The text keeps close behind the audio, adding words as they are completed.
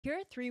Here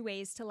are 3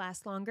 ways to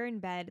last longer in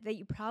bed that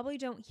you probably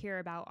don't hear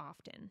about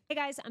often. Hey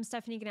guys, I'm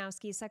Stephanie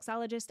Ganowski,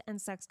 sexologist and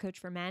sex coach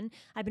for men.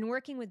 I've been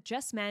working with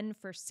just men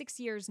for 6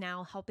 years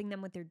now, helping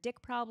them with their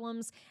dick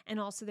problems and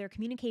also their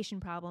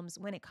communication problems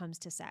when it comes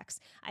to sex.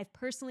 I've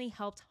personally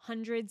helped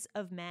hundreds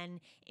of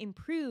men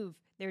improve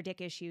their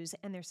dick issues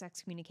and their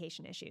sex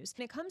communication issues.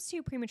 When it comes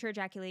to premature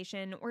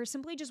ejaculation or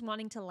simply just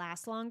wanting to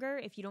last longer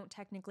if you don't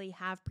technically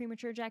have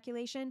premature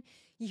ejaculation,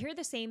 you hear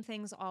the same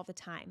things all the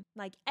time,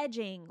 like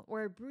edging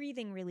or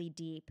breathing really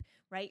deep,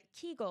 right?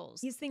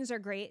 Kegels. These things are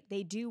great.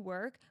 They do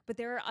work, but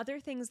there are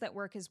other things that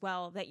work as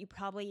well that you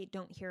probably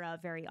don't hear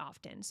of very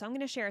often. So I'm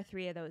going to share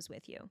 3 of those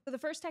with you. So the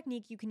first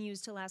technique you can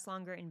use to last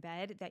longer in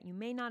bed that you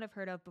may not have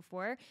heard of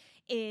before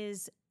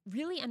is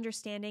really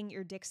understanding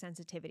your dick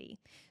sensitivity.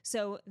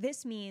 So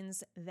this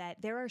means that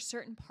there are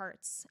certain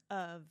parts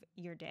of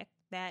your dick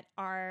that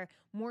are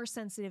more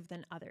sensitive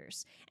than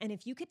others. And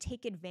if you could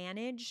take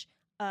advantage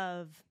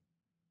of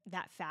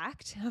that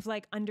fact of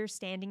like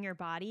understanding your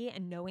body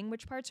and knowing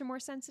which parts are more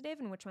sensitive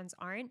and which ones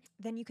aren't,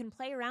 then you can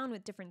play around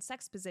with different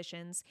sex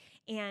positions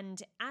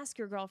and ask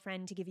your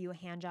girlfriend to give you a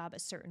hand job a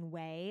certain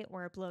way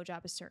or a blow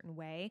job a certain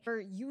way,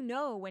 or you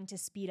know when to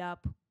speed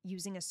up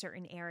using a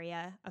certain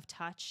area of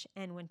touch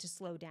and when to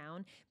slow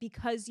down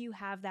because you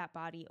have that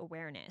body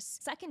awareness.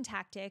 Second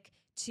tactic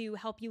to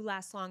help you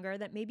last longer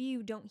that maybe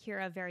you don't hear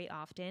of very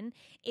often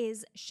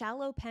is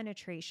shallow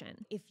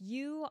penetration. If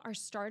you are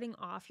starting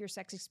off your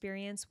sex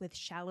experience with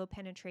shallow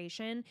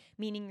penetration,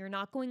 meaning you're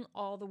not going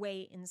all the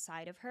way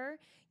inside of her,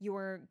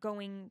 you're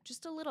going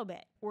just a little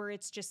bit, or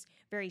it's just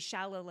very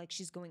shallow, like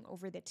she's going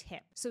over the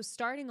tip. So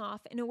starting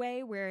off in a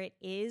way where it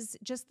is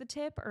just the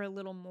tip or a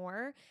little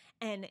more,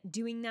 and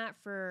doing that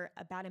for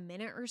about a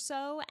minute or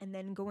so, and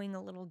then going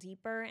a little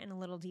deeper and a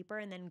little deeper,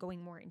 and then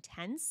going more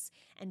intense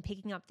and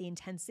picking up the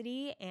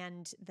intensity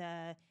and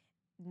the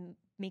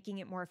making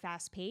it more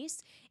fast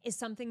paced is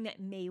something that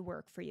may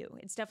work for you.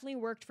 It's definitely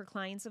worked for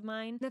clients of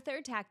mine. The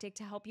third tactic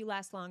to help you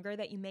last longer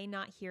that you may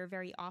not hear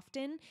very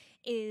often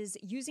is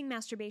using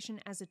masturbation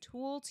as a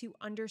tool to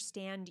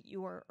understand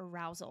your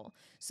arousal.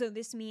 So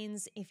this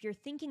means if you're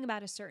thinking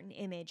about a certain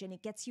image and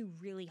it gets you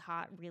really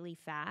hot really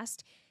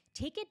fast,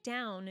 take it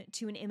down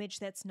to an image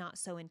that's not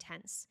so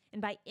intense.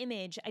 And by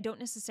image, I don't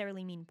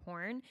necessarily mean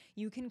porn.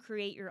 You can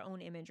create your own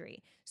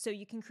imagery. So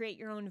you can create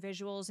your own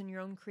visuals and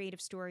your own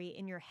creative story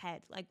in your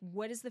head. Like,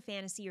 what is the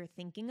fantasy you're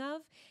thinking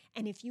of?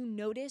 And if you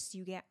notice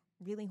you get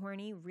really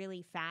horny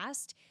really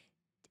fast,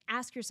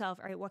 ask yourself,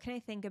 all right, what can I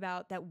think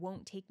about that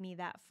won't take me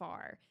that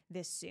far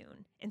this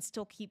soon and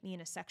still keep me in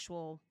a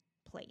sexual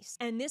place?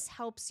 And this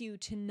helps you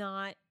to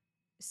not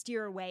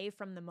steer away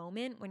from the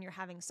moment when you're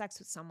having sex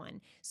with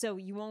someone. So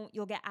you'll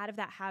get out of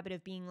that habit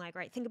of being like,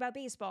 right, think about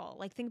baseball,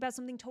 like think about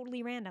something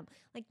totally random.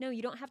 Like, no,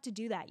 you don't have to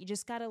do that. You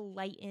just got to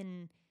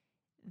lighten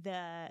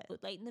the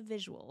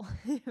visual,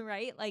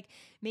 right? Like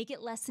make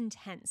it less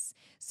intense.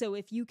 So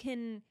if you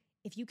can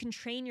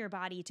train your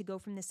body to go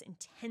from this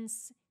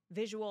intense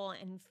visual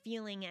and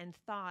feeling and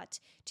thought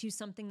to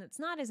something that's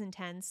not as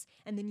intense,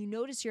 and then you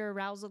notice your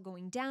arousal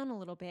going down a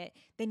little bit,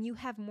 then you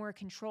have more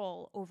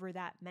control over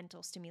that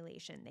mental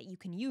stimulation that you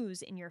can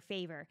use in your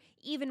favor,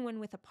 even when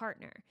with a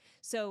partner.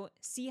 So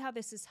see how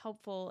this is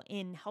helpful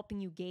in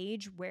helping you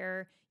gauge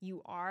where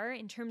you are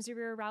in terms of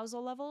your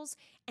arousal levels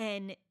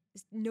and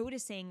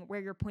noticing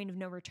where your point of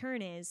no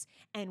return is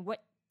and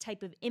what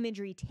type of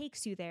imagery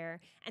takes you there,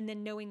 and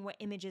then knowing what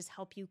images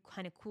help you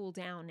kind of cool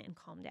down and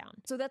calm down.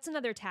 So that's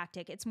another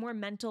tactic. It's more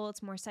mental,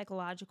 it's more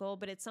psychological,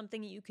 but it's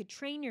something that you could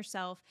train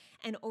yourself,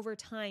 and over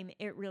time,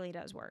 it really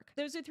does work.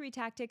 Those are 3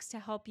 tactics to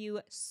help you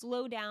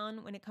slow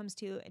down when it comes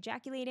to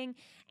ejaculating,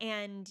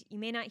 and you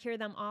may not hear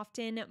them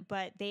often,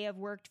 but they have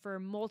worked for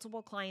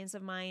multiple clients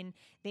of mine.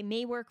 They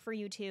may work for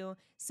you too,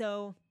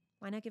 so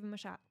why not give them a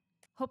shot?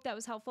 Hope that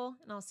was helpful,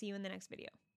 and I'll see you in the next video.